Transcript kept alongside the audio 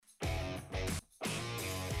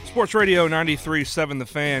Sports Radio 93.7 The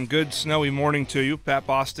Fan. Good snowy morning to you. Pat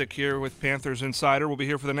Bostick here with Panthers Insider. We'll be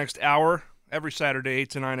here for the next hour every Saturday, 8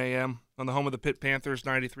 to 9 a.m. on the home of the Pitt Panthers,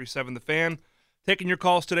 93.7 The Fan. Taking your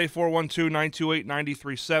calls today,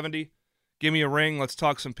 412-928-9370. Give me a ring. Let's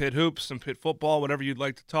talk some Pitt hoops, some Pitt football, whatever you'd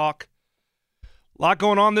like to talk. A lot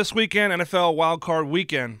going on this weekend, NFL wildcard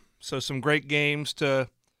weekend. So some great games to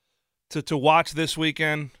watch this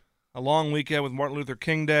weekend. A long weekend with Martin Luther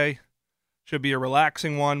King Day. Should be a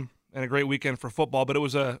relaxing one and a great weekend for football, but it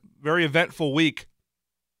was a very eventful week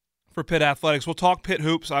for Pitt athletics. We'll talk Pitt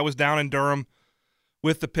hoops. I was down in Durham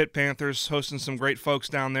with the Pitt Panthers, hosting some great folks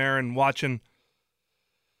down there and watching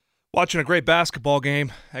a great basketball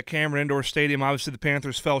game at Cameron Indoor Stadium. Obviously, the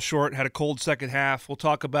Panthers fell short, had a cold second half. We'll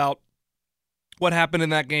talk about what happened in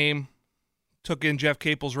that game. Took in Jeff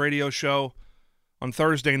Capel's radio show on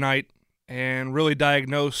Thursday night and really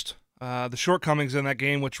diagnosed the shortcomings in that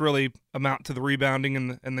game, which really amount to the rebounding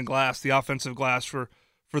and the glass, the offensive glass for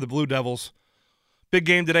the Blue Devils. Big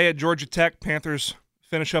game today at Georgia Tech. Panthers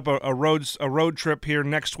finish up a road trip here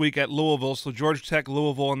next week at Louisville. So Georgia Tech,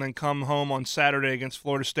 Louisville, and then come home on Saturday against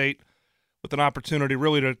Florida State with an opportunity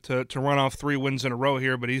really to run off 3 wins in a row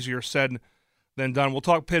here, but easier said than done. We'll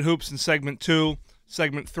talk Pitt hoops in segment 2.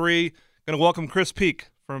 Segment 3, going to welcome Chris Peak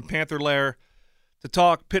from Panther Lair to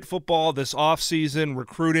talk Pitt football this offseason,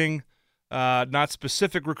 recruiting. Not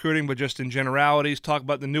specific recruiting, but just in generalities. Talk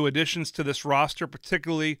about the new additions to this roster,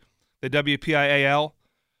 particularly the WPIAL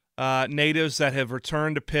natives that have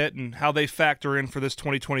returned to Pitt and how they factor in for this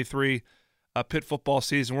 2023 Pitt football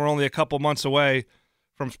season. We're only a couple months away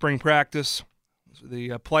from spring practice.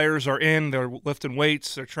 The players are in. They're lifting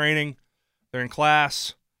weights. They're training. They're in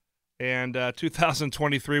class. And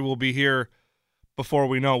 2023 will be here before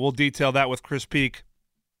we know. We'll detail that with Chris Peak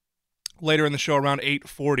later in the show around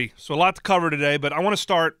 8:40. So a lot to cover today, but I want to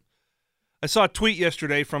start. I saw a tweet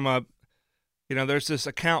yesterday from there's this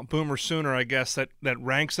account, Boomer Sooner, I guess, that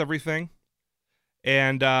ranks everything.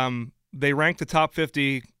 And they ranked the top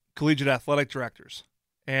 50 collegiate athletic directors.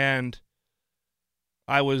 And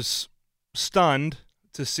I was stunned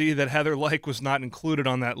to see that Heather Lyke was not included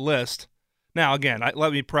on that list. Now, again,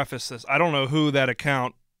 let me preface this. I don't know who runs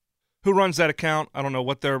that account. I don't know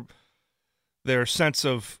what their sense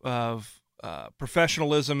of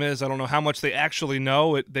professionalism is. I don't know how much they actually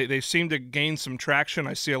know. They seem to gain some traction.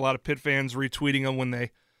 I see a lot of Pitt fans retweeting them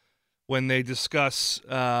when they discuss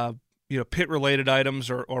Pitt-related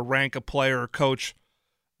items or rank a player or coach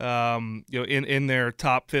in their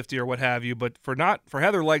top 50 or what have you. But for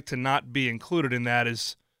Heather Lyke to not be included in that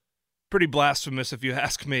is pretty blasphemous, if you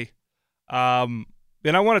ask me. And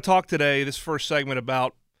I want to talk today, this first segment,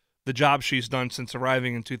 about the job she's done since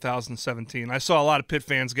arriving in 2017. I saw a lot of Pitt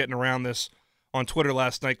fans getting around this on Twitter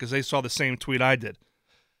last night because they saw the same tweet I did.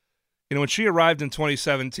 When she arrived in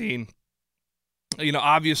 2017,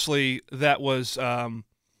 obviously that was, the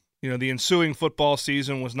ensuing football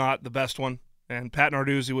season was not the best one, and Pat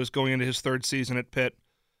Narduzzi was going into his 3rd season at Pitt.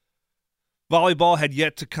 Volleyball had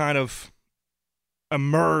yet to kind of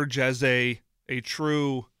emerge as a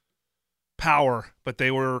true power, but they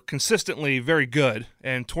were consistently very good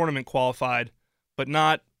and tournament qualified, but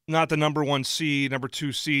not the number 1 seed, number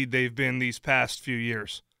 2 seed they've been these past few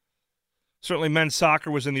years. Certainly men's soccer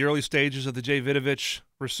was in the early stages of the Jay Vidovich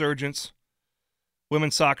resurgence.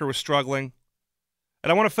 Women's soccer was struggling.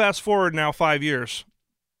 And I want to fast forward now 5 years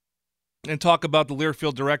and talk about the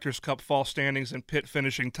Learfield Directors' Cup fall standings and Pitt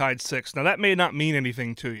finishing tied 6th. Now that may not mean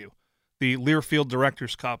anything to you, the Learfield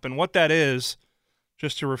Directors' Cup. And what that is,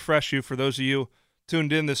 just to refresh you, for those of you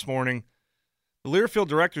tuned in this morning, the Learfield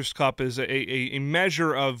Directors' Cup is a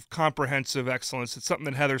measure of comprehensive excellence. It's something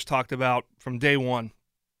that Heather's talked about from day one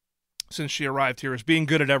since she arrived here, as being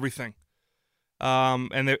good at everything.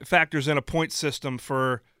 And it factors in a point system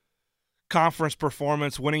for conference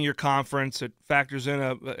performance, winning your conference. It factors in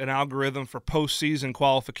an algorithm for postseason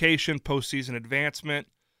qualification, postseason advancement,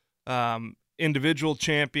 individual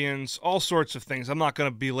champions, all sorts of things. I'm not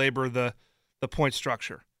going to belabor the point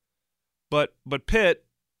structure. But Pitt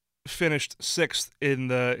finished 6th in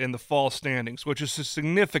the fall standings, which is a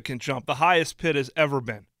significant jump, the highest Pitt has ever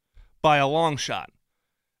been by a long shot.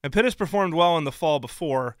 And Pitt has performed well in the fall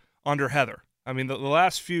before under Heather. I mean, the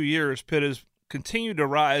last few years, Pitt has continued to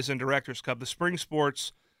rise in Directors' Cup. The spring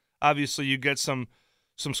sports, obviously you get some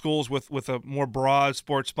schools with a more broad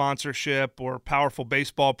sports sponsorship or powerful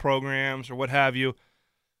baseball programs or what have you.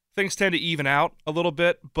 Things tend to even out a little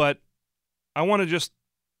bit, but I want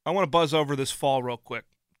to buzz over this fall real quick.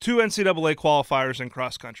 2 NCAA qualifiers in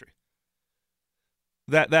cross country.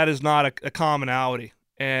 That is not a commonality,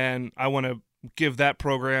 and I want to give that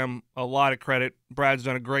program a lot of credit. Brad's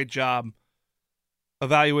done a great job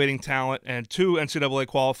evaluating talent, and 2 NCAA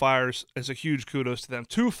qualifiers is a huge kudos to them.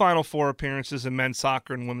 2 Final Four appearances in men's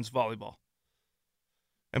soccer and women's volleyball.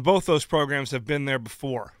 And both those programs have been there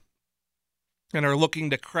before and are looking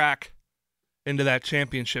to crack into that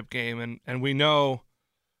championship game. And we know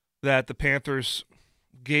that the Panthers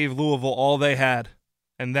gave Louisville all they had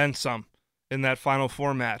and then some in that Final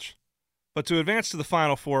Four match. But to advance to the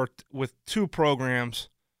Final Four with 2 programs,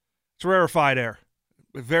 it's rarefied air.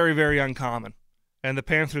 Very, very uncommon. And the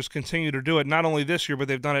Panthers continue to do it, not only this year, but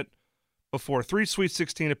they've done it before. 3 Sweet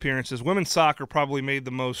 16 appearances. Women's soccer probably made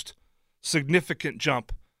the most significant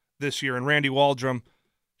jump this year. And Randy Waldrum,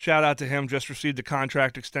 shout out to him, just received a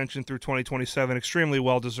contract extension through 2027. Extremely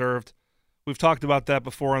well-deserved. We've talked about that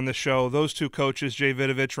before on this show. Those 2 coaches, Jay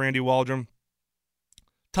Vidovich, Randy Waldrum,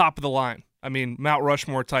 top of the line. I mean, Mount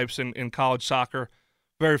Rushmore types in college soccer.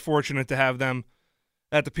 Very fortunate to have them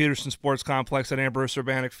at the Peterson Sports Complex at Ambrose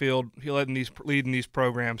Urbanic Field. He led in leading these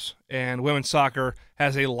programs. And women's soccer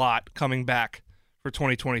has a lot coming back for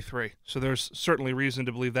 2023. So there's certainly reason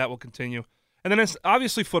to believe that will continue. And then it's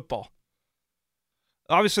obviously football.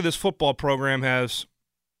 Obviously, this football program has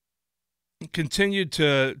continued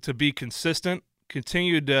to be consistent,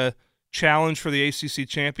 continued to challenge for the ACC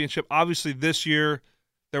championship. Obviously, this year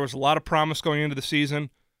there was a lot of promise going into the season.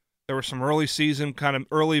 There was some early season, kind of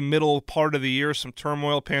early middle part of the year, some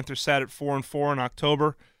turmoil. Panthers sat at 4-4 in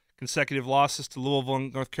October, consecutive losses to Louisville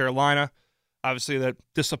and North Carolina. Obviously, that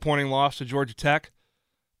disappointing loss to Georgia Tech,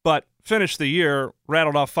 but finished the year,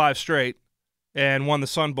 rattled off 5 straight, and won the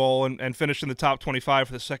Sun Bowl and finished in the top 25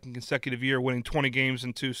 for the second consecutive year, winning 20 games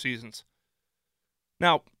in 2 seasons.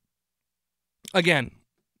 Now, again,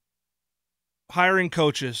 hiring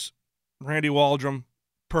coaches, Randy Waldrum,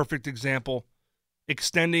 perfect example.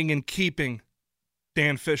 Extending and keeping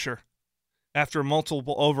Dan Fisher after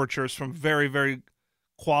multiple overtures from very, very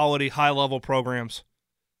quality, high-level programs.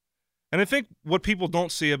 And I think what people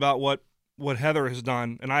don't see about what Heather has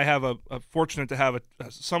done, and I have a fortunate to have a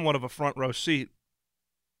somewhat of a front row seat,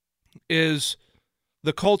 is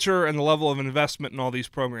the culture and the level of investment in all these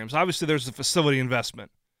programs. Obviously, there's the facility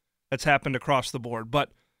investment that's happened across the board, but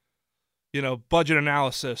budget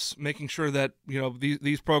analysis, making sure that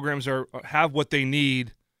these programs have what they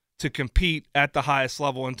need to compete at the highest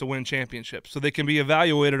level and to win championships, so they can be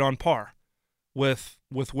evaluated on par with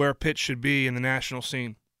where Pitt should be in the national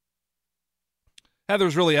scene.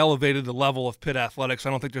 Heather's really elevated the level of Pitt athletics. I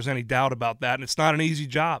don't think there's any doubt about that, and it's not an easy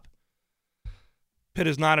job. Pitt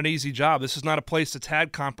is not an easy job. This is not a place that's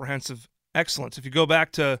had comprehensive excellence. If you go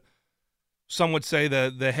back to, some would say,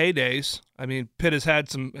 the heydays, I mean, Pitt has had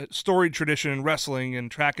some storied tradition in wrestling and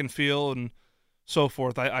track and field and so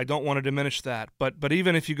forth. I don't want to diminish that. But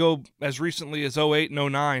even if you go as recently as 08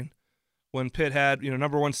 and 09, when Pitt had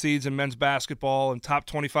number 1 seeds in men's basketball and top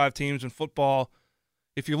 25 teams in football,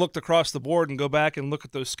 if you looked across the board and go back and look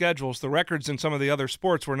at those schedules, the records in some of the other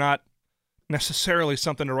sports were not necessarily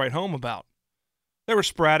something to write home about. There was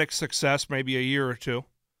sporadic success, maybe a year or two.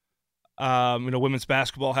 Women's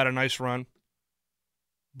basketball had a nice run.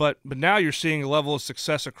 But now you're seeing a level of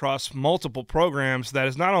success across multiple programs that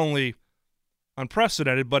is not only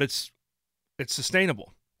unprecedented, but it's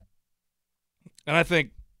sustainable. And I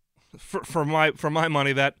think for my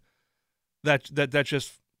money, that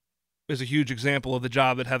just is a huge example of the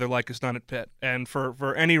job that Heather Lyke has done at Pitt. And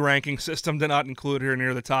for any ranking system to not include her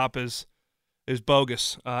near the top is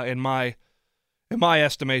bogus in my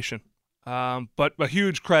estimation. But a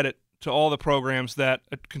huge credit to all the programs that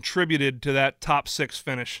contributed to that top 6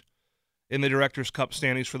 finish in the Directors' Cup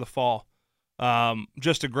standings for the fall.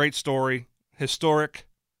 Just a great story, historic,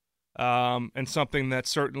 and something that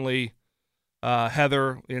certainly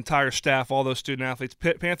Heather, the entire staff, all those student athletes,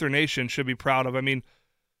 Panther Nation should be proud of. I mean,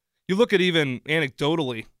 you look at even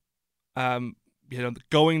anecdotally,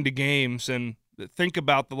 going to games and think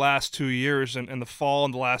about the last 2 years and the fall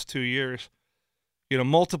in the last 2 years.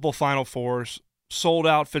 Multiple Final Fours, sold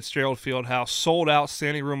out Fitzgerald Fieldhouse, sold out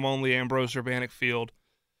standing room only Ambrose Urbanic Field,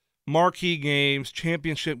 marquee games,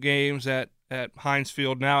 championship games at Heinz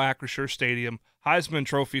Field, now Acrisure Stadium, Heisman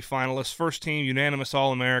Trophy finalists, first team unanimous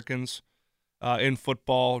All-Americans in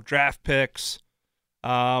football, draft picks.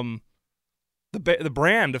 The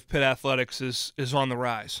brand of Pitt athletics is on the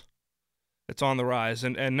rise. It's on the rise.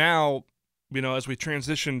 And now, as we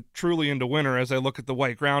transition truly into winter, as I look at the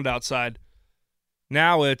white ground outside,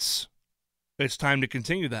 now it's time to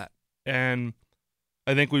continue that. And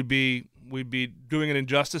I think we'd be doing an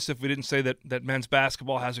injustice if we didn't say that men's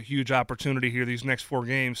basketball has a huge opportunity here these next 4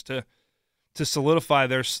 games to solidify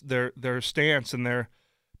their stance and their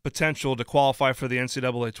potential to qualify for the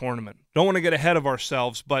NCAA tournament. Don't want to get ahead of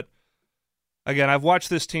ourselves, but again, I've watched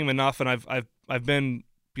this team enough, and I've been,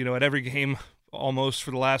 at every game almost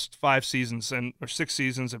for the last 5 seasons or 6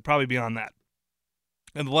 seasons, and probably beyond that.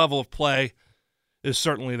 And the level of play is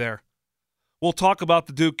certainly there. We'll talk about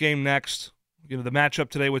the Duke game next. The matchup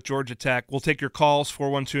today with Georgia Tech. We'll take your calls,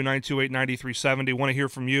 412-928-9370. Want to hear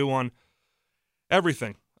from you on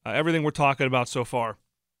everything we're talking about so far.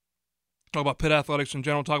 Talk about Pitt athletics in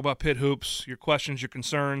general, talk about Pitt hoops, your questions, your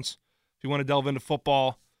concerns. If you want to delve into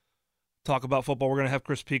football, talk about football. We're going to have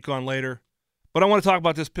Chris Peak on later. But I want to talk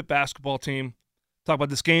about this Pitt basketball team. Talk about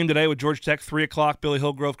this game today with Georgia Tech, 3 o'clock, Billy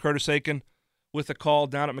Hillgrove, Curtis Aiken, with a call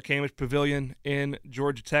down at McCamish Pavilion in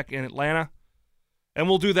Georgia Tech in Atlanta. And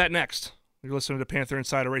we'll do that next. You're listening to Panther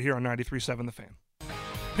Insider right here on 93.7 The Fan.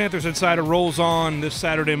 Panthers Insider rolls on this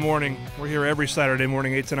Saturday morning. We're here every Saturday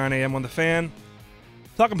morning, 8 to 9 a.m. on The Fan.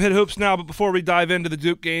 Talking Pitt hoops now, but before we dive into the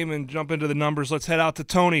Duke game and jump into the numbers, let's head out to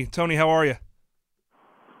Tony. Tony, how are you?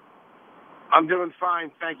 I'm doing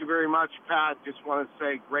fine. Thank you very much, Pat. Just want to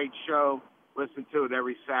say great show. Listen to it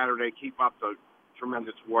every Saturday. Keep up the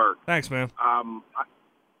tremendous work. Thanks, man. I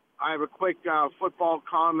have a quick football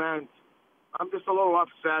comment. I'm just a little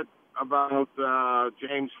upset about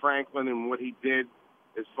James Franklin and what he did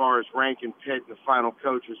as far as ranking Pitt in the final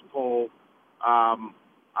coaches poll.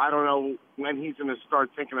 I don't know when he's going to start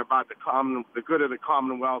thinking about the good of the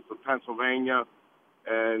Commonwealth of Pennsylvania.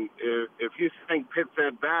 And if you think Pitt's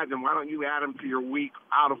that bad, then why don't you add him to your week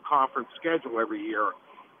out-of-conference schedule every year?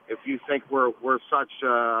 If you think we're such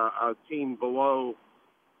a team below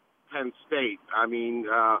Penn State. I mean,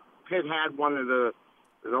 Pitt had one of the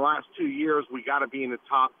last 2 years, we got to be in the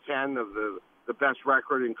top 10 of the best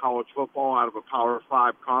record in college football out of a Power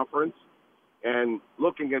 5 conference. And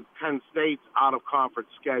looking at Penn State's out-of-conference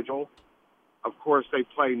schedule, of course, they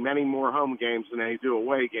play many more home games than they do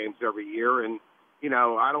away games every year. And,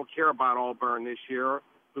 I don't care about Auburn this year,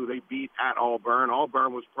 who they beat at Auburn.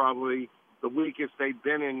 Auburn was probably the weakest they've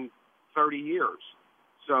been in 30 years.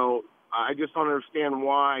 So I just don't understand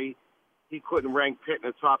why he couldn't rank Pitt in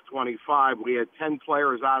the top 25. We had 10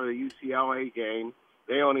 players out of the UCLA game.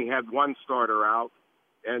 They only had one starter out.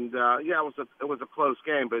 And, it was a close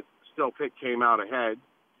game, but still Pitt came out ahead.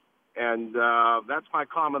 And that's my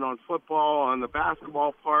comment on football. On the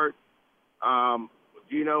basketball part,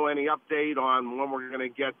 do you know any update on when we're going to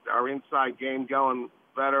get our inside game going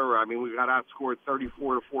better? I mean, we got outscored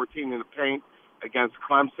 34-14 in the paint against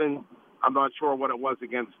Clemson. I'm not sure what it was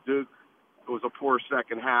against Duke. It was a poor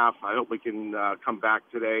second half. I hope we can come back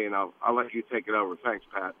today, and I'll let you take it over. Thanks,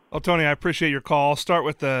 Pat. Well, Tony, I appreciate your call. I'll start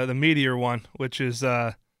with the meatier one, which is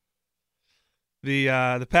the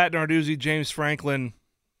Pat Narduzzi, James Franklin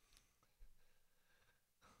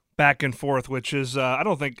back and forth, which is I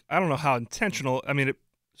don't know how intentional. I mean,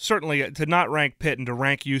 certainly to not rank Pitt and to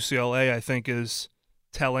rank UCLA, I think is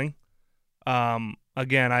telling.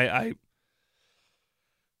 Again,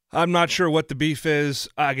 I'm not sure what the beef is.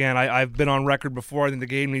 Again, I've been on record before. I think the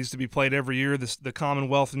game needs to be played every year. The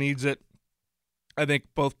Commonwealth needs it. I think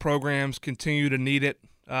both programs continue to need it,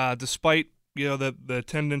 despite the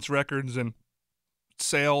attendance records and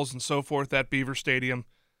sales and so forth at Beaver Stadium.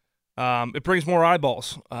 It brings more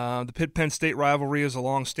eyeballs. The Pitt-Penn State rivalry is a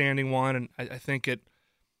long-standing one, and I think it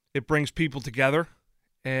brings people together,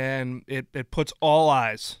 and it puts all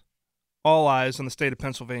eyes on the state of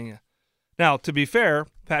Pennsylvania. Now, to be fair,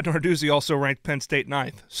 Pat Narduzzi also ranked Penn State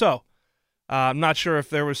 9th. So I'm not sure if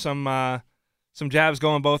there was some jabs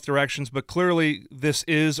going both directions, but clearly this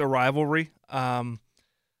is a rivalry.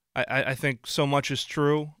 I think so much is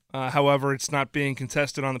true. However, it's not being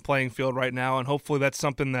contested on the playing field right now, and hopefully that's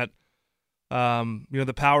something that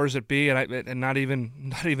the powers that be, and not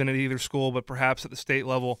even at either school, but perhaps at the state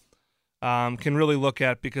level, can really look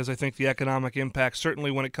at, because I think the economic impact, certainly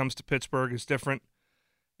when it comes to Pittsburgh, is different.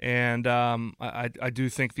 And I do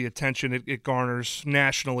think the attention it garners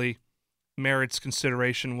nationally merits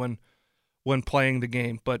consideration when playing the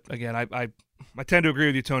game. But again, I tend to agree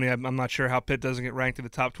with you, Tony. I'm not sure how Pitt doesn't get ranked in the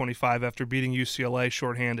top 25 after beating UCLA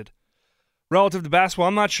shorthanded. Relative to basketball,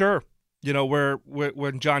 I'm not sure,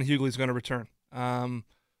 when John Hughley's going to return. I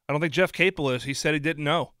don't think Jeff Capel is. He said he didn't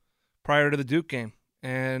know prior to the Duke game.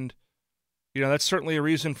 And, that's certainly a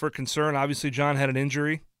reason for concern. Obviously, John had an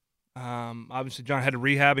injury. Obviously, John had to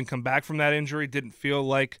rehab and come back from that injury. Didn't feel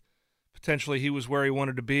like potentially he was where he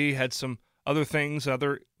wanted to be. Had some other things,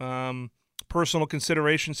 other personal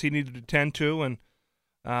considerations he needed to tend to, and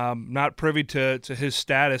not privy to his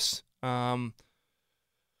status in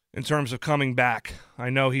terms of coming back. I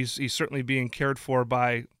know he's certainly being cared for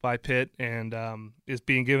by Pitt and is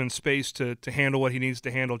being given space to handle what he needs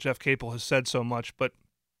to handle. Jeff Capel has said so much, but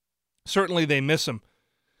certainly they miss him.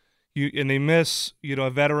 and they miss, a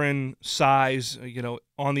veteran size,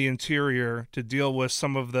 on the interior to deal with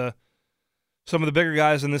some of the bigger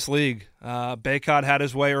guys in this league. Baycott had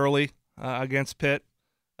his way early against Pitt.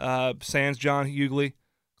 Sans John Hughley.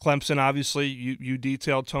 Clemson, obviously, you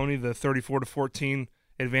detailed, Tony, the 34-14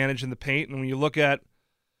 advantage in the paint. And when you look at,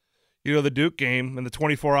 the Duke game and the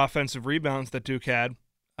 24 offensive rebounds that Duke had,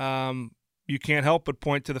 you can't help but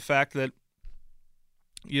point to the fact that,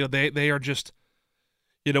 they are just,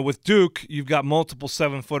 with Duke, you've got multiple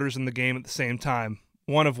 7-footers in the game at the same time,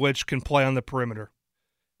 one of which can play on the perimeter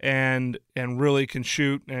and really can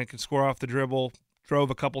shoot and can score off the dribble. Drove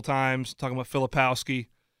a couple times, talking about Filipowski.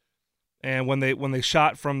 And when they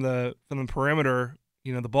shot from the perimeter,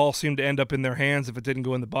 the ball seemed to end up in their hands if it didn't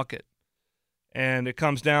go in the bucket. And it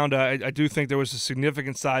comes down to, I do think there was a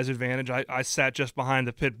significant size advantage. I sat just behind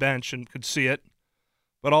the Pitt bench and could see it.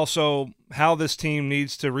 But also how this team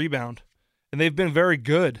needs to rebound. And they've been very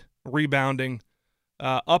good rebounding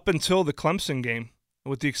up until the Clemson game,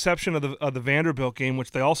 with the exception of the Vanderbilt game,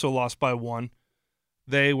 which they also lost by 1.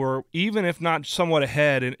 They were, even if not somewhat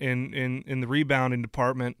ahead in the rebounding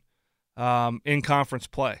department, in conference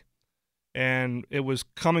play. And it was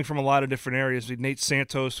coming from a lot of different areas. Nate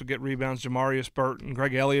Santos would get rebounds, Jamarius Burton,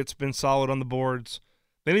 Greg Elliott's been solid on the boards.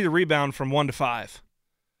 They need to rebound from 1 to 5.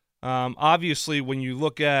 Obviously, when you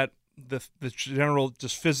look at the general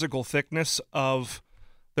just physical thickness of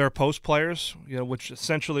their post players, which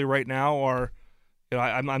essentially right now are,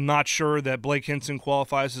 I'm not sure that Blake Hinson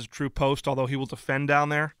qualifies as a true post, although he will defend down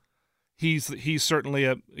there. He's certainly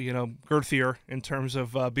a girthier in terms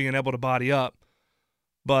of being able to body up,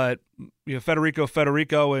 but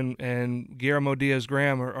Federico and Guillermo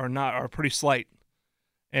Diaz-Graham are pretty slight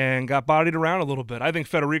and got bodied around a little bit. I think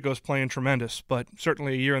Federico's playing tremendous, but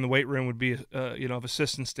certainly a year in the weight room would be of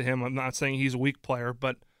assistance to him. I'm not saying he's a weak player,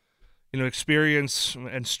 but experience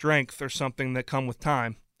and strength are something that come with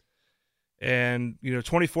time. And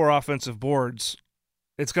 24 offensive boards,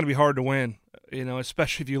 it's going to be hard to win.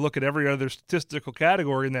 Especially if you look at every other statistical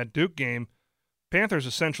category in that Duke game, Panthers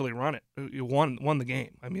essentially run it. You won the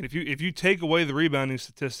game. I mean, if you take away the rebounding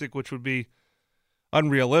statistic, which would be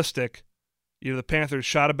unrealistic, the Panthers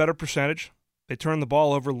shot a better percentage. They turned the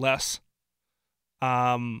ball over less.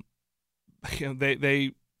 They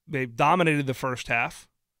dominated the first half,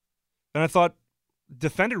 and I thought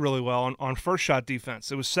defended really well on first shot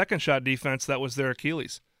defense. It was second shot defense that was their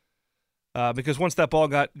Achilles. Because once that ball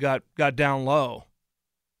got down low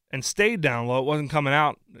and stayed down low, it wasn't coming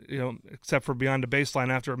out, except for beyond the baseline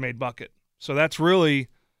after it made bucket. So that's really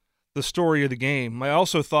the story of the game. I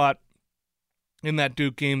also thought in that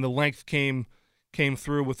Duke game, the length came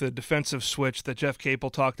through with a defensive switch that Jeff Capel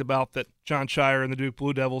talked about that John Shire and the Duke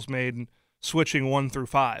Blue Devils made, and switching 1 through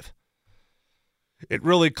 5. It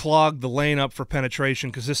really clogged the lane up for penetration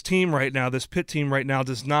because this Pitt team right now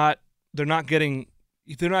they're not getting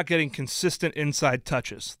consistent inside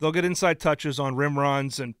touches. They'll get inside touches on rim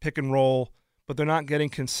runs and pick and roll, but they're not getting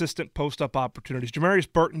consistent post-up opportunities.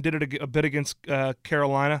 Jamarius Burton did it a bit against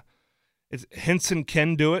Carolina. Hinson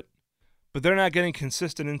can do it, but they're not getting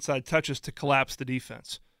consistent inside touches to collapse the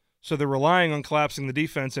defense. So they're relying on collapsing the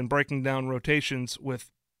defense and breaking down rotations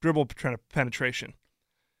with dribble penetration.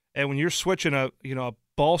 And when you're switching a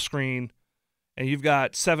ball screen and you've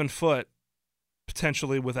got 7 foot,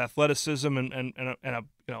 potentially with athleticism and a I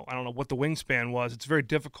don't know what the wingspan was, it's very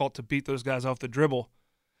difficult to beat those guys off the dribble.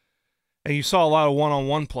 And you saw a lot of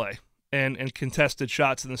one-on-one play and contested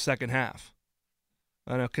shots in the second half.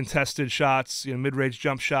 Contested shots, mid-range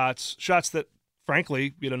jump shots that,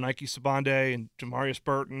 frankly, Nike Sabande and Jamarius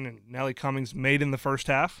Burton and Nelly Cummings made in the first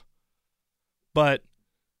half, but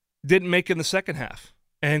didn't make in the second half.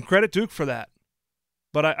 And credit Duke for that.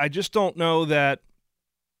 But I just don't know that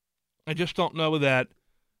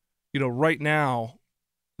right now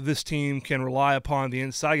this team can rely upon the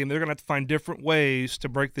inside game. They're going to have to find different ways to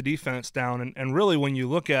break the defense down. And really, when you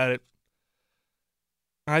look at it,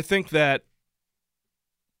 I think that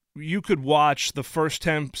you could watch the first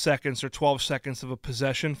 10 seconds or 12 seconds of a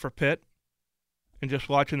possession for Pitt and just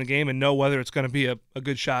watching the game and know whether it's going to be a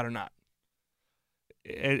good shot or not.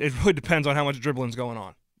 It really depends on how much dribbling's going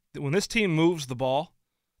on. When this team moves the ball,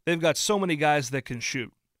 they've got so many guys that can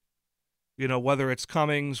shoot. Whether it's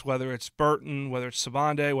Cummings, whether it's Burton, whether it's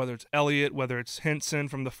Sabande, whether it's Elliott, whether it's Hinson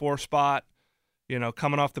from the 4 spot,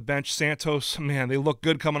 coming off the bench. Santos, man, they look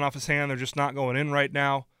good coming off his hand. They're just not going in right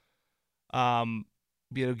now.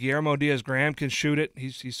 Guillermo Diaz-Graham can shoot it.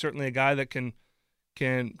 He's certainly a guy that can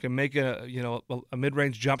make a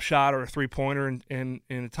mid-range jump shot or a 3-pointer in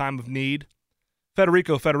a time of need.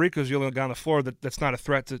 Federico's the only guy on the floor that's not a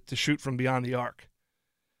threat to shoot from beyond the arc.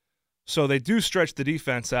 So they do stretch the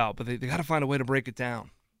defense out, but they got to find a way to break it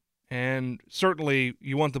down. And certainly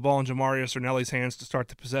you want the ball in Jamarius Ornelli's hands to start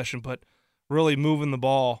the possession, but really moving the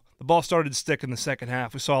ball started to stick in the second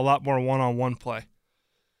half. We saw a lot more one-on-one play.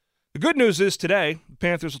 The good news is today, the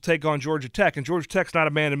Panthers will take on Georgia Tech, and Georgia Tech's not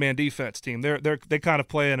a man-to-man defense team. They kind of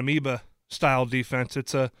play an amoeba-style defense.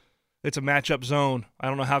 It's a matchup zone. I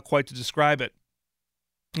don't know how quite to describe it.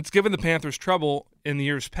 It's given the Panthers trouble in the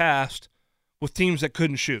years past with teams that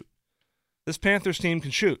couldn't shoot. This Panthers team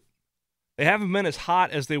can shoot. They haven't been as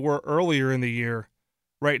hot as they were earlier in the year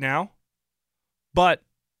right now, but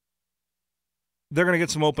they're going to get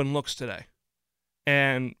some open looks today.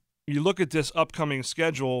 And you look at this upcoming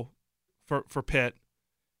schedule for Pitt,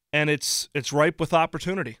 and it's ripe with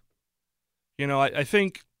opportunity. You know, I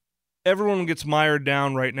think everyone gets mired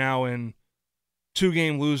down right now in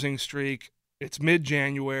 2-game losing streak. It's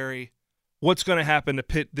mid-January. What's going to happen to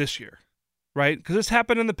Pitt this year, right? Because it's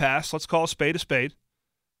happened in the past. Let's call a spade a spade.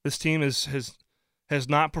 This team has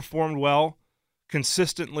not performed well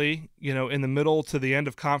consistently, you know, in the middle to the end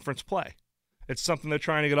of conference play. It's something they're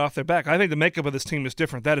trying to get off their back. I think the makeup of this team is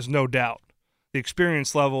different. That is no doubt. The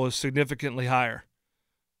experience level is significantly higher.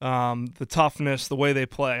 The toughness, the way they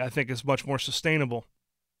play, I think is much more sustainable.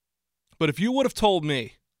 But if you would have told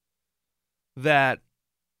me that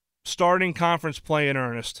starting conference play in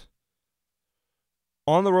earnest,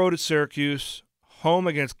 on the road at Syracuse, home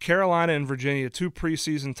against Carolina and Virginia, 2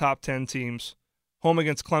 preseason top 10 teams, home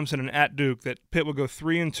against Clemson and at Duke, that Pitt would go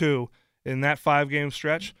 3-2 in that 5-game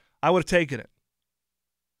stretch, I would have taken it.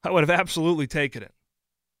 I would have absolutely taken it.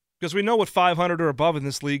 Because we know what 500 or above in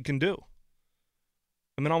this league can do.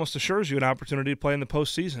 I mean, almost assures you an opportunity to play in the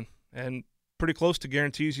postseason, and pretty close to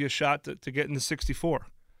guarantees you a shot to get into 64.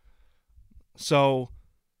 So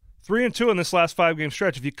 3-2 in this last 5-game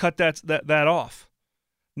stretch, if you cut that off.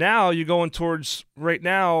 Now you're going towards, right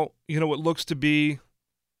now, you know, what looks to be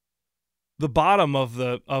the bottom of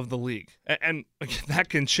the league. And that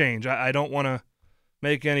can change. I don't want to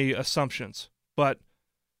make any assumptions. But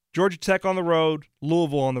Georgia Tech on the road,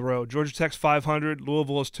 Louisville on the road. Georgia Tech's 500,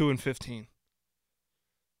 Louisville is 2-15.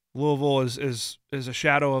 Louisville is a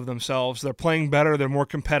shadow of themselves. They're playing better. They're more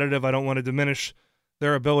competitive. I don't want to diminish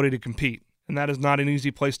their ability to compete. And that is not an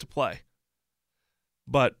easy place to play.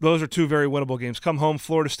 But those are 2 very winnable games. Come home,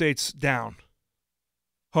 Florida State's down.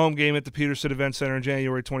 Home game at the Peterson Event Center on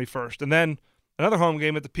January 21st. And then another home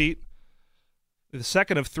game at the Pete, the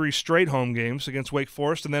second of 3 straight home games against Wake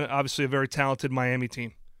Forest, and then obviously a very talented Miami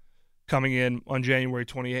team coming in on January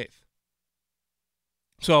 28th.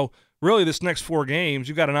 So really this next 4 games,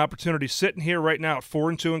 you've got an opportunity sitting here right now at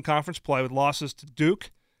 4-2 in conference play with losses to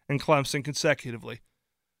Duke and Clemson consecutively.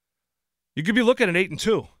 You could be looking at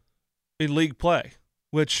 8-2 in league play,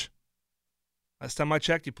 which last time I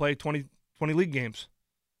checked, you play 20 league games.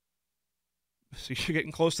 So you're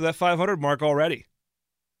getting close to that 500 mark already.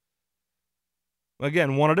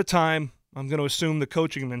 Again, one at a time. I'm going to assume the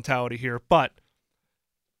coaching mentality here, but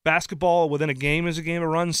basketball within a game is a game of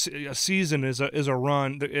runs. A season is a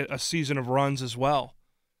run, a season of runs as well.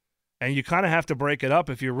 And you kind of have to break it up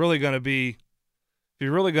if you're really going to be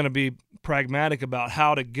pragmatic about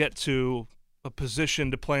how to get to a position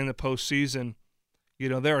to play in the postseason. You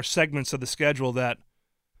know, there are segments of the schedule that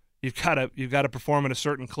you've got to perform at a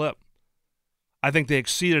certain clip. I think they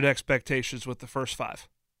exceeded expectations with the first 5.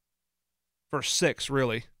 First 6,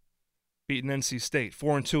 really. Beating NC State.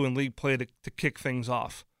 4-2 in league play to kick things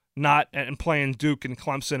off. And playing Duke and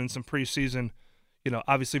Clemson and some preseason, you know,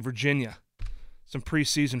 obviously Virginia. Some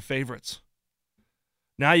preseason favorites.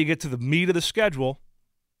 Now you get to the meat of the schedule,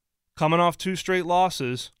 coming off 2 straight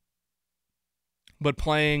losses, but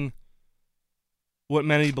playing what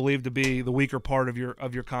many believe to be the weaker part of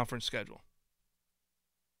your conference schedule.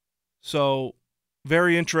 So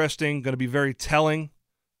very interesting, going to be very telling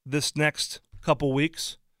this next couple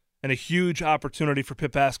weeks, and a huge opportunity for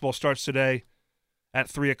Pitt basketball starts today at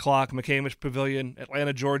 3 o'clock, McCamish Pavilion,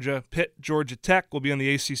 Atlanta, Georgia. Pitt, Georgia Tech will be on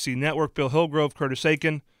the ACC Network. Bill Hillgrove, Curtis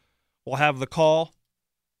Aiken will have the call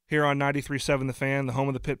here on 93.7 The Fan, the home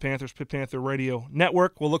of the Pitt Panthers, Pitt Panther Radio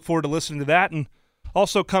Network. We'll look forward to listening to that, and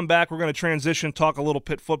also come back. We're going to transition, talk a little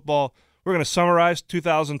Pitt football. We're going to summarize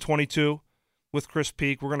 2022 with Chris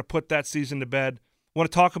Peak. We're going to put that season to bed. I want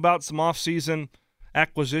to talk about some off-season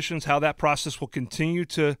acquisitions, how that process will continue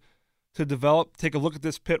to develop. Take a look at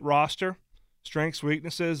this Pitt roster, strengths,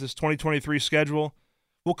 weaknesses, this 2023 schedule.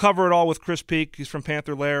 We'll cover it all with Chris Peak. He's from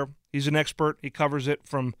Panther Lair. He's an expert. He covers it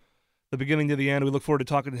from the beginning to the end. We look forward to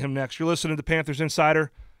talking to him next. You're listening to Panthers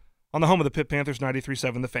Insider on the home of the Pitt Panthers,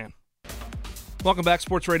 93.7 The Fan. Welcome back,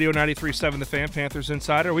 Sports Radio 93.7 The Fan, Panthers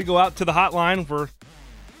Insider. We go out to the hotline for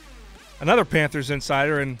another Panthers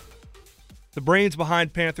Insider, and the brains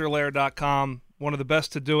behind PantherLair.com, one of the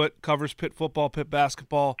best to do it, covers Pitt football, Pitt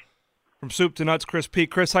basketball, from soup to nuts. Chris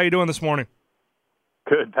Peak. Chris, how you doing this morning?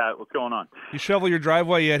 Good, Pat. What's going on? You shovel your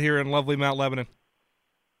driveway yet here in lovely Mount Lebanon?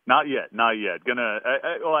 Not yet.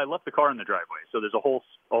 I left the car in the driveway, so there's a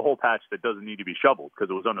whole patch that doesn't need to be shoveled because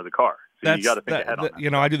it was under the car. So you got to think ahead on that. You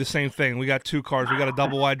know, I do the same thing. We got two cars. We got a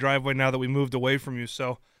double wide driveway now that we moved away from you.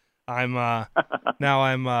 So I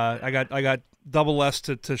got double less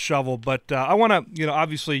to shovel. But I want to,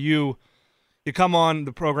 obviously you come on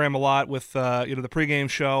the program a lot with the pregame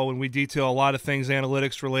show, and we detail a lot of things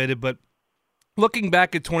analytics related. But looking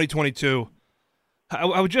back at 2022,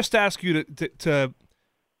 I would just ask you to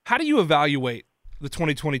how do you evaluate the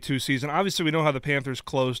 2022 season? Obviously, we know how the Panthers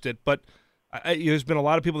closed it, but there's been a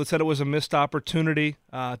lot of people that said it was a missed opportunity.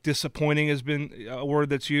 Disappointing has been a word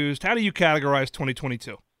that's used. How do you categorize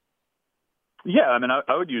 2022? Yeah, I mean,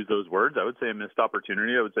 I would use those words. I would say a missed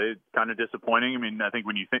opportunity. I would say kind of disappointing. I mean, I think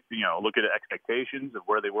when you think, look at expectations of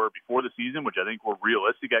where they were before the season, which I think were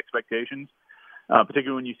realistic expectations,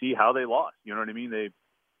 particularly when you see how they lost. You know what I mean? They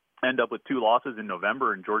end up with 2 losses in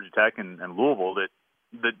November in Georgia Tech and Louisville that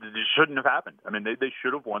shouldn't have happened. I mean, they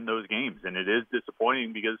should have won those games, and it is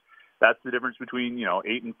disappointing because that's the difference between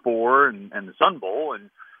 8-4 and the Sun Bowl,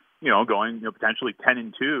 and going potentially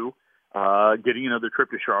 10-2, getting another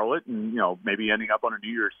trip to Charlotte, and maybe ending up on a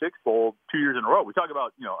New Year's Six bowl 2 years in a row. We talk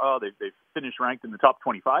about they've finished ranked in the top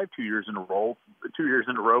 25 2 years in a row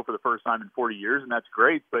for the first time in 40 years, and that's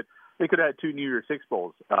great. But they could have had 2 New Year's Six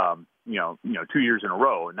bowls, 2 years in a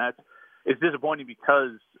row, and it's disappointing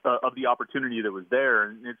because of the opportunity that was there.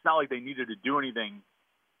 And it's not like they needed to do anything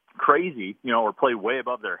crazy, or play way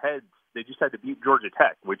above their heads. They just had to beat Georgia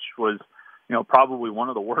Tech, which was, probably one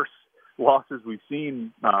of the worst losses we've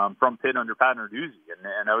seen from Pitt under Pat Narduzzi.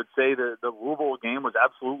 And I would say the Louisville game was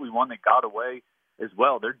absolutely one that got away as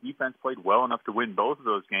well. Their defense played well enough to win both of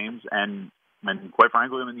those games, and quite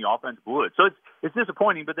frankly, the offense blew it. So it's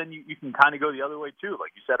disappointing, but then you can kind of go the other way too,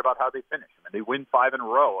 like you said about how they finished. I mean, they win 5 in a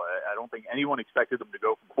row. I don't think anyone expected them to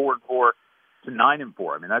go from 4-4 to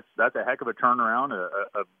 9-4. I mean, that's a heck of a turnaround,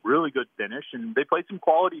 a really good finish, and they played some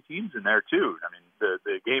quality teams in there too. I mean,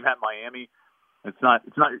 the game at Miami, it's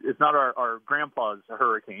not our grandpa's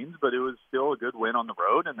Hurricanes, but it was still a good win on the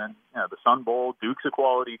road. And then the Sun Bowl, Duke's a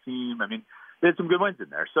quality team. I mean, they had some good wins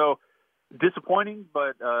in there. So disappointing,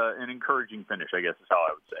 but an encouraging finish, I guess is how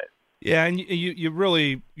I would say it. Yeah, and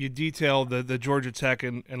you detail the Georgia Tech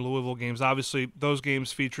and Louisville games. Obviously, those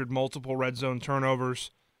games featured multiple red zone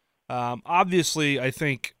turnovers. Obviously, I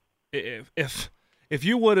think if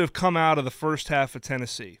you would have come out of the first half of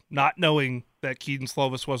Tennessee not knowing that Keaton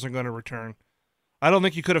Slovis wasn't going to return, I don't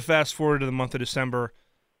think you could have fast-forwarded to the month of December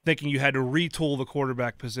thinking you had to retool the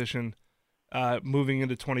quarterback position moving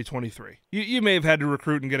into 2023. You may have had to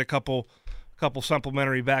recruit and get a couple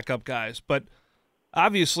supplementary backup guys, but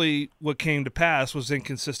obviously what came to pass was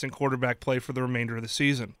inconsistent quarterback play for the remainder of the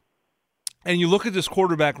season. And you look at this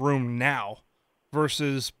quarterback room now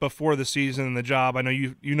versus before the season and the job. I know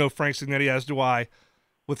you know Frank Signetti, as do I,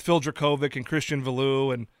 with Phil Dracovic and Christian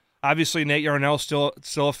Velou, and obviously Nate Yarnell still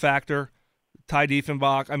a factor, Ty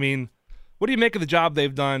Diefenbach. I mean, what do you make of the job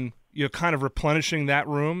they've done, kind of replenishing that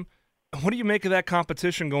room? What do you make of that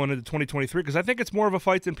competition going into 2023? Because I think it's more of a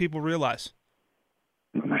fight than people realize.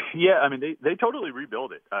 Yeah, I mean, they totally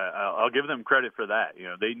rebuilt it. I'll give them credit for that.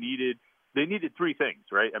 They needed 3 things,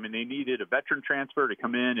 right? I mean, they needed a veteran transfer to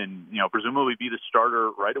come in and, presumably be the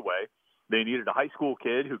starter right away. They needed a high school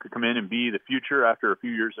kid who could come in and be the future after a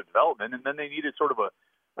few years of development. And then they needed sort of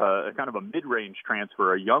a kind of a mid-range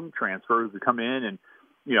transfer, a young transfer who could come in and,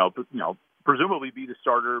 presumably be the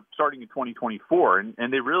starter starting in 2024.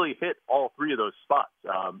 And they really hit all 3 of those spots.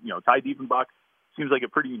 Ty Diefenbach seems like a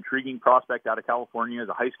pretty intriguing prospect out of California as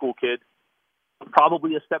a high school kid.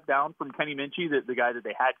 Probably a step down from Kenny Minchie, the guy that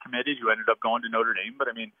they had committed who ended up going to Notre Dame. But,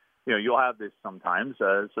 I mean, you'll have this sometimes.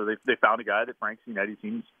 So they found a guy that Frank Signetti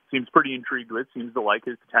seems pretty intrigued with, seems to like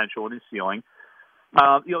his potential and his ceiling.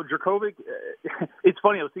 Dracovic, it's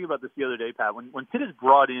funny, I was thinking about this the other day, Pat. When Pitt has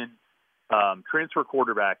brought in transfer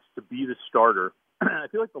quarterbacks to be the starter, I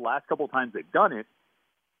feel like the last couple of times they've done it,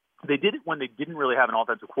 they did it when they didn't really have an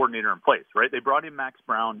offensive coordinator in place, right? They brought in Max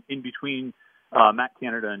Brown in between Matt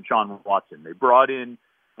Canada and Sean Watson. They brought in,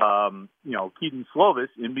 Keaton Slovis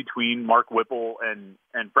in between Mark Whipple and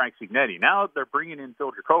Frank Signetti. Now they're bringing in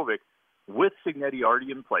Phil Dracovic with Signetti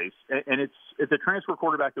already in place, and it's a transfer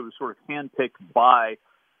quarterback that was sort of handpicked by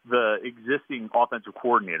the existing offensive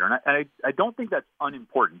coordinator. And I don't think that's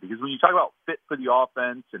unimportant, because when you talk about fit for the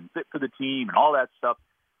offense and fit for the team and all that stuff,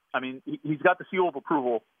 I mean, he's got the seal of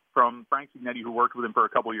approval from Frank Signetti, who worked with him for a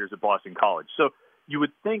couple of years at Boston College. So you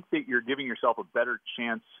would think that you're giving yourself a better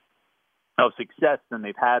chance of success than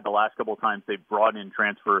they've had the last couple of times they've brought in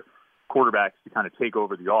transfer quarterbacks to kind of take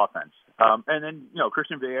over the offense. And then,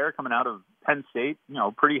 Christian Vier coming out of Penn State,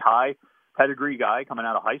 pretty high pedigree guy coming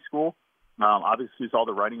out of high school. Obviously saw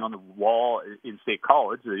the writing on the wall in State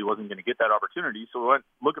College that he wasn't going to get that opportunity. So we went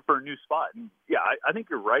looking for a new spot. And yeah, I think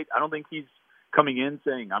you're right. I don't think he's coming in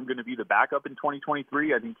saying, I'm going to be the backup in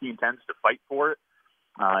 2023. I think he intends to fight for it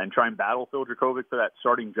and try and battle Phil Dracovic for that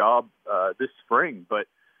starting job this spring. But,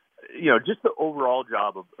 just the overall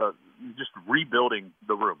job of just rebuilding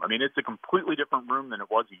the room. I mean, it's a completely different room than it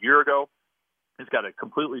was a year ago. It's got a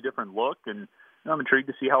completely different look, and I'm intrigued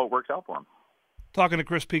to see how it works out for him. Talking to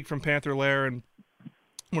Chris Peak from Panther Lair, and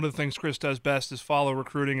one of the things Chris does best is follow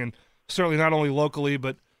recruiting, and certainly not only locally,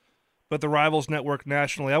 but the Rivals Network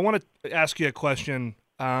nationally. I want to ask you a question,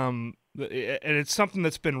 and it's something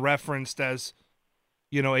that's been referenced as,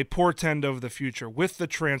 a portend of the future with the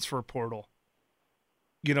transfer portal.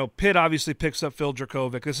 Pitt obviously picks up Phil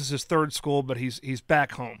Dracovic. This is his third school, but he's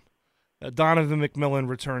back home. Donovan McMillan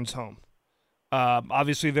returns home.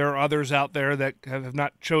 Obviously, there are others out there that have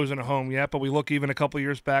not chosen a home yet, but we look even a couple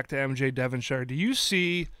years back to MJ Devonshire. Do you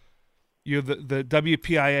see the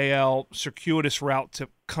WPIAL circuitous route to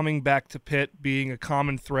coming back to Pitt being a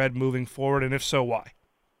common thread moving forward, and if so, why?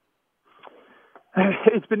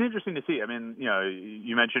 It's been interesting to see. I mean,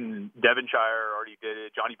 you mentioned Devonshire already did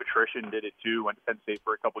it. Johnny Patrician did it too, went to Penn State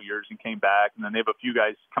for a couple years and came back, and then they have a few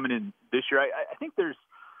guys coming in this year. I think there's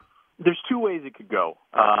two ways it could go.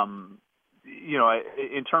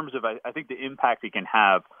 In terms of, I think the impact it can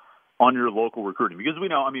have on your local recruiting, because we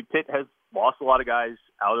know, Pitt has lost a lot of guys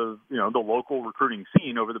out of, the local recruiting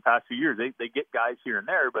scene over the past few years. They get guys here and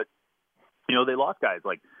there, but, they lost guys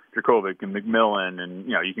like Dracovic and McMillan, and,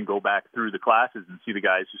 you can go back through the classes and see the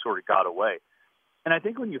guys who sort of got away. And I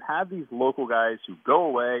think when you have these local guys who go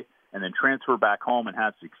away and then transfer back home and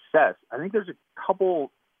have success, I think there's a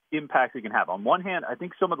couple impacts it can have. On one hand, I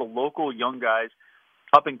think some of the local young guys,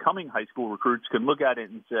 up-and-coming high school recruits can look at it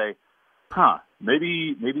and say,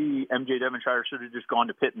 maybe MJ Devonshire should have just gone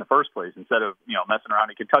to Pitt in the first place instead of, messing around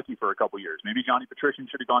in Kentucky for a couple years. Maybe Johnny Patrician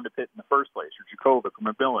should have gone to Pitt in the first place, or Dracovic,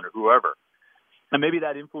 or McMillan, or whoever. And maybe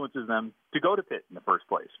that influences them to go to Pitt in the first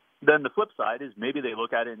place. Then the flip side is maybe they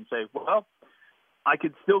look at it and say, well, I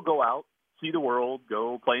could still go out, see the world,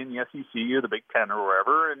 go play in the SEC or the Big Ten or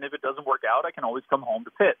wherever, and if it doesn't work out, I can always come home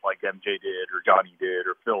to Pitt like MJ did or Johnny did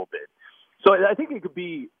or Phil did. So I think it could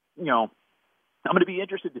be, I'm going to be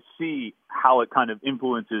interested to see how it kind of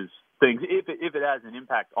influences things, if it has an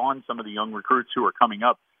impact on some of the young recruits who are coming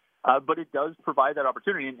up. But it does provide that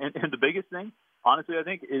opportunity. And the biggest thing, honestly, I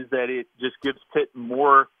think, is that it just gives Pitt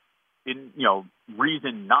more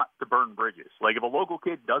reason not to burn bridges. Like, if a local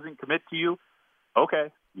kid doesn't commit to you,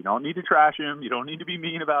 okay, you don't need to trash him. You don't need to be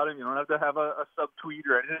mean about him. You don't have to have a sub-tweet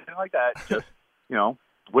or anything like that. Just,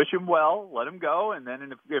 wish him well, let him go, and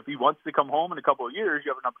then if he wants to come home in a couple of years,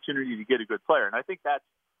 you have an opportunity to get a good player. And I think that's,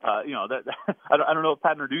 I don't know if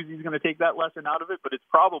Pat Narduzzi is going to take that lesson out of it, but it's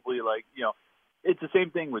probably like, it's the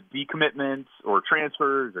same thing with decommitments or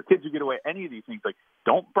transfers or kids who get away, any of these things. Like,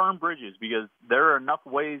 don't burn bridges, because there are enough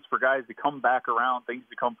ways for guys to come back around, things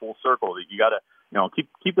to come full circle, that you got to,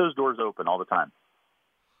 keep those doors open all the time.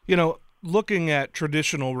 Looking at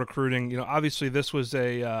traditional recruiting, obviously this was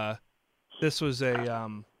a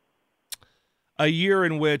year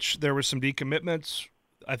in which there was some decommitments.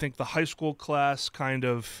 I think the high school class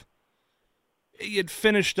it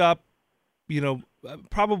finished up,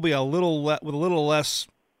 probably with a little less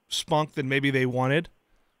spunk than maybe they wanted.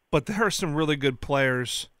 But there are some really good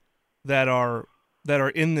players that are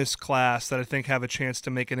in this class that I think have a chance to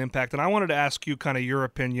make an impact. And I wanted to ask you kind of your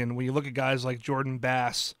opinion when you look at guys like Jordan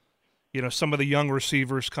Bass, some of the young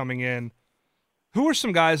receivers coming in. Who are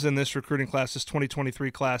some guys in this recruiting class, this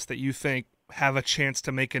 2023 class, that you think have a chance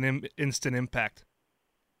to make an instant impact?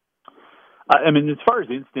 As far as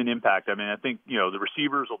instant impact, I think, the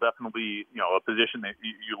receivers will definitely, a position that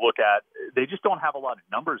you look at. They just don't have a lot of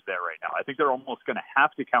numbers there right now. I think they're almost going to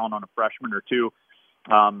have to count on a freshman or two.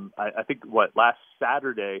 I think, last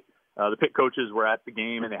Saturday, the Pitt coaches were at the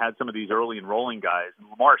game, and they had some of these early enrolling guys. And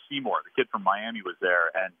Lamar Seymour, the kid from Miami, was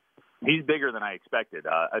there, and he's bigger than I expected.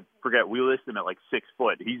 I forget, we list him at like 6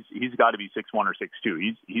 foot. He's got to be 6'1" or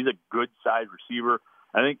 6'2". He's a good size receiver.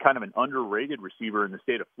 I think kind of an underrated receiver in the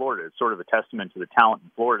state of Florida. It's sort of a testament to the talent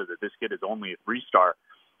in Florida that this kid is only a 3-star.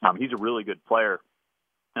 He's a really good player,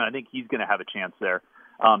 and I think he's going to have a chance there.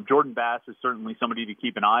 Jordan Bass is certainly somebody to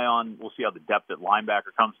keep an eye on. We'll see how the depth at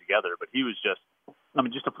linebacker comes together, but he was just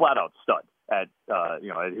a flat-out stud at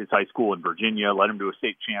his high school in Virginia, led him to a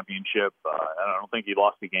state championship. I don't think he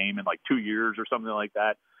lost a game in like 2 years or something like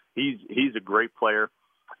that. He's a great player.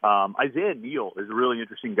 Isaiah Neal is a really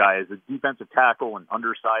interesting guy as a defensive tackle, an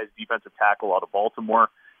undersized defensive tackle out of Baltimore.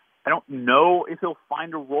 I don't know if he'll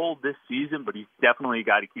find a role this season, but he's definitely a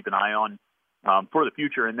guy to keep an eye on for the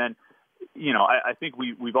future. And then, I think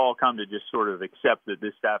we've all come to just sort of accept that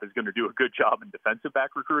this staff is going to do a good job in defensive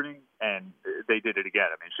back recruiting, and they did it again.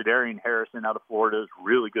 I mean, Shadarian Harrison out of Florida is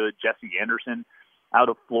really good. Jesse Anderson out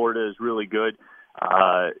of Florida is really good.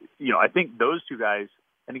 I think those two guys,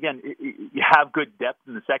 and again, you have good depth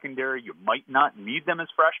in the secondary. You might not need them as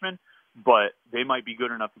freshmen, but they might be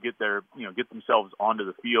good enough to get themselves onto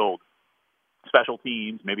the field. Special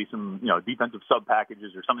teams, maybe some, defensive sub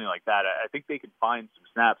packages or something like that. I think they could find some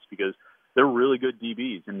snaps because they're really good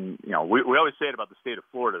DBs. And, we always say it about the state of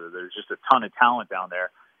Florida, that there's just a ton of talent down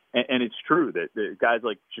there. And it's true that the guys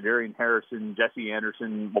like Shadarian Harrison, Jesse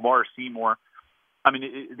Anderson, Lamar Seymour, I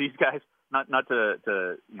mean, these guys, not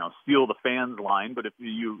to steal the fans line, but if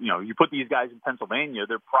you put these guys in Pennsylvania,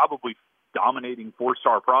 they're probably dominating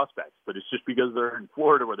 4-star prospects. But it's just because they're in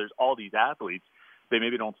Florida where there's all these athletes, they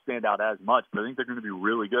maybe don't stand out as much. But I think they're going to be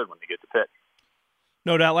really good when they get to Pitt.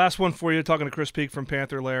 No doubt. Last one for you, talking to Chris Peak from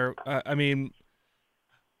Panther Lair. I mean,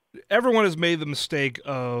 everyone has made the mistake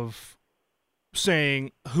of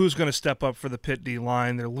saying who's going to step up for the Pitt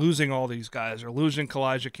D-line. They're losing all these guys. They're losing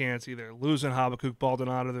Kalijah Cansey. They're losing Habakkuk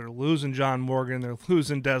Baldonado. They're losing John Morgan. They're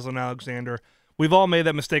losing Deslin Alexander. We've all made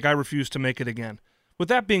that mistake. I refuse to make it again. With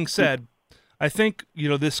that being said, I think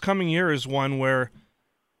this coming year is one where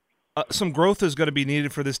some growth is going to be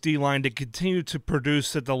needed for this D-line to continue to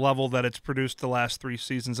produce at the level that it's produced the last 3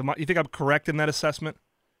 seasons. You think I'm correct in that assessment?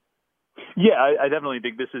 Yeah, I definitely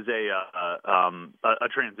think this is a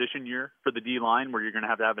transition year for the D-line where you're going to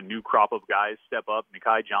have a new crop of guys step up.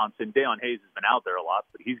 Nikai Johnson, Deion Hayes has been out there a lot,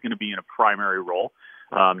 but he's going to be in a primary role.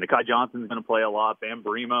 Nikai Johnson's going to play a lot. Bam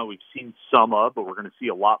Brima, we've seen some of, but we're going to see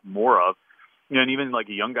a lot more of. And even like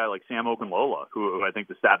a young guy like Sam Okunlola, who I think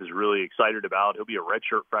the staff is really excited about. He'll be a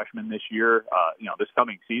redshirt freshman this year, this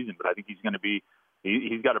coming season. But I think he's going to be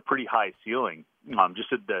he's got a pretty high ceiling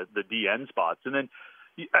just at the DN spots. And then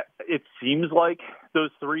it seems like those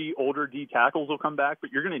 3 older D tackles will come back,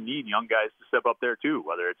 but you're going to need young guys to step up there too,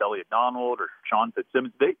 whether it's Elliot Donald or Sean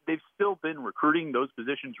Fitzsimmons. They've still been recruiting those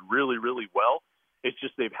positions really, really well. It's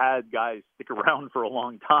just they've had guys stick around for a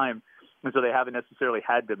long time, and so they haven't necessarily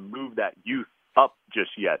had to move that youth up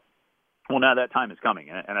just yet. Well, now that time is coming,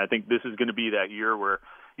 and I think this is going to be that year where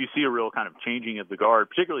you see a real kind of changing of the guard,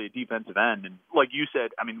 particularly at defensive end. And like you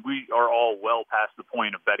said, I mean, we are all well past the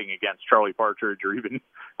point of betting against Charlie Partridge or even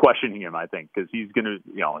questioning him, I think, because he's going to,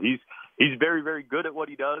 he's very, very good at what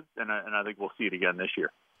he does, and I think we'll see it again this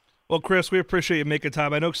year. Well, Chris, we appreciate you making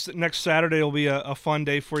time. I know next Saturday will be a fun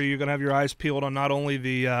day for you. You're going to have your eyes peeled on not only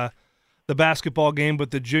the basketball game,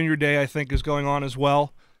 but the junior day, I think, is going on as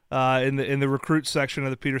well. In the recruit section of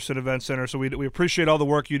the Peterson Event Center. So we appreciate all the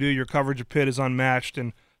work you do. Your coverage of Pitt is unmatched,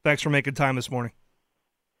 and thanks for making time this morning.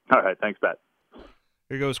 All right, thanks, Pat.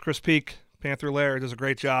 Here goes Chris Peak, Panther Lair. Does a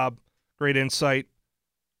great job, great insight.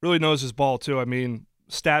 Really knows his ball, too. I mean,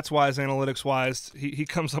 stats-wise, analytics-wise, he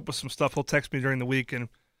comes up with some stuff. He'll text me during the week, and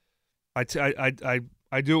I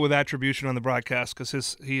do it with attribution on the broadcast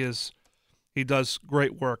because he does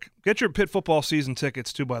great work. Get your Pitt football season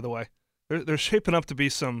tickets, too, by the way. They're shaping up to be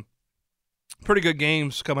some pretty good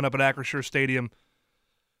games coming up at Acrisure Stadium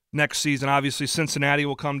next season. Obviously, Cincinnati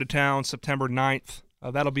will come to town September 9th.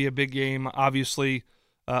 That'll be a big game. Obviously,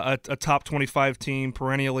 a top 25 team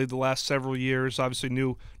perennially the last several years. Obviously,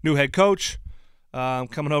 new head coach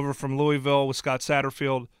coming over from Louisville with Scott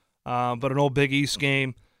Satterfield, but an old Big East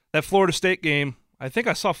game. That Florida State game, I think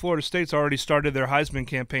I saw Florida State's already started their Heisman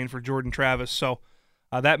campaign for Jordan Travis, so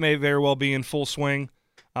that may very well be in full swing.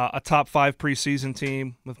 A top 5 preseason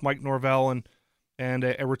team with Mike Norvell and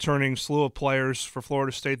a returning slew of players for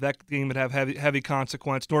Florida State. That game would have heavy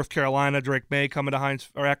consequence. North Carolina, Drake May coming to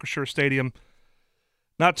Acrisure Stadium.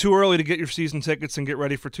 Not too early to get your season tickets and get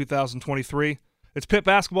ready for 2023. It's Pitt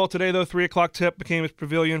basketball today, though. 3 o'clock tip, McCamish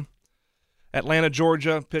Pavilion. Atlanta,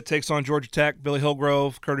 Georgia. Pitt takes on Georgia Tech. Billy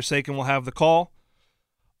Hillgrove, Curtis Aiken will have the call.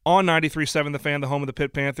 On 93.7 The Fan, the home of the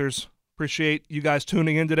Pitt Panthers. Appreciate you guys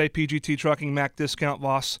tuning in today. PGT Trucking, Mac Discount,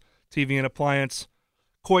 Voss TV and Appliance.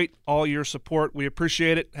 Coit, all your support. We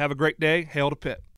appreciate it. Have a great day. Hail to Pitt.